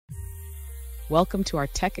Welcome to our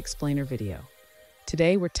Tech Explainer video.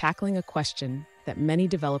 Today we're tackling a question that many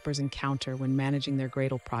developers encounter when managing their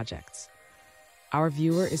Gradle projects. Our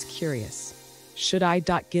viewer is curious. Should I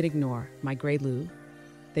 .gitignore my Gradlew?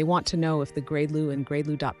 They want to know if the Gradlew and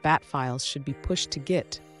gradlew.bat files should be pushed to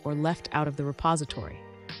Git or left out of the repository.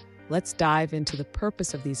 Let's dive into the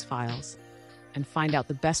purpose of these files and find out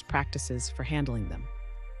the best practices for handling them.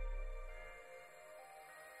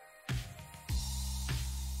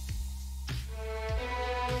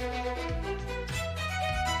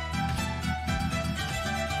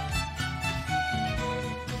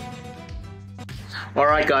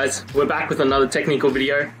 Alright guys, we're back with another technical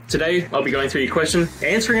video. Today I'll be going through your question,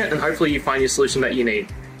 answering it, and hopefully you find your solution that you need.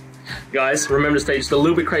 Guys, remember to stay just a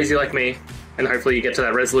little bit crazy like me, and hopefully you get to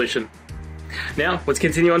that resolution. Now, let's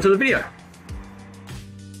continue on to the video.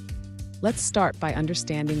 Let's start by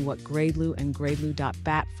understanding what Gradlew and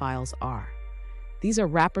gradlew.bat files are. These are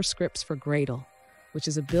wrapper scripts for Gradle, which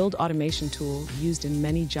is a build automation tool used in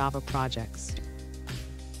many Java projects.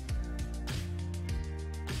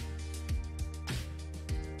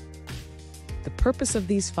 The purpose of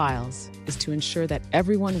these files is to ensure that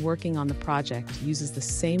everyone working on the project uses the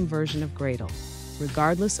same version of Gradle,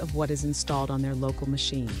 regardless of what is installed on their local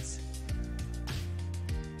machines.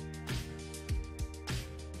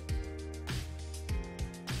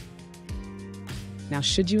 Now,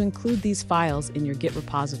 should you include these files in your Git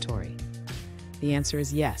repository? The answer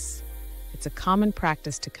is yes. It's a common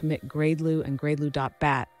practice to commit Gradlew and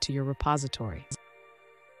gradlew.bat to your repository.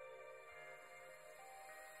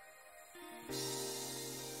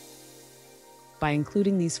 By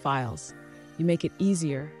including these files, you make it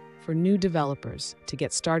easier for new developers to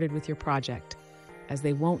get started with your project, as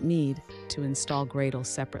they won't need to install Gradle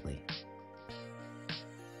separately.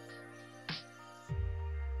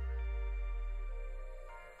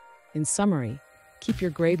 In summary, keep your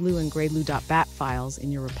Gradlew and gradlew.bat files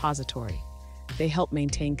in your repository. They help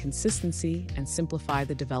maintain consistency and simplify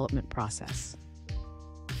the development process.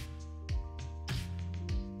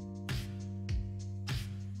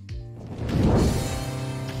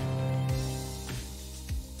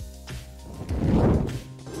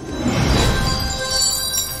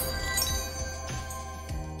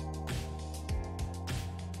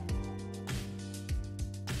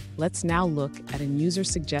 Let's now look at a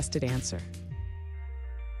user-suggested answer.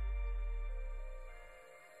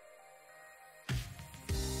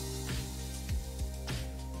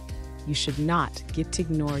 You should not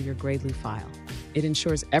gitignore your Gradlew file. It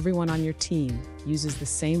ensures everyone on your team uses the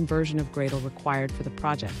same version of Gradle required for the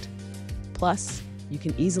project. Plus, you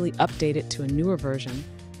can easily update it to a newer version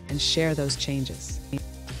and share those changes.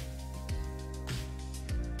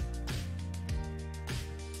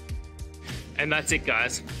 And that's it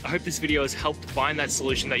guys. I hope this video has helped find that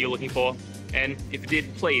solution that you're looking for. And if it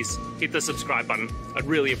did, please hit the subscribe button. I'd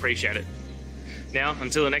really appreciate it. Now,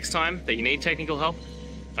 until the next time that you need technical help,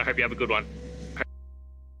 I hope you have a good one.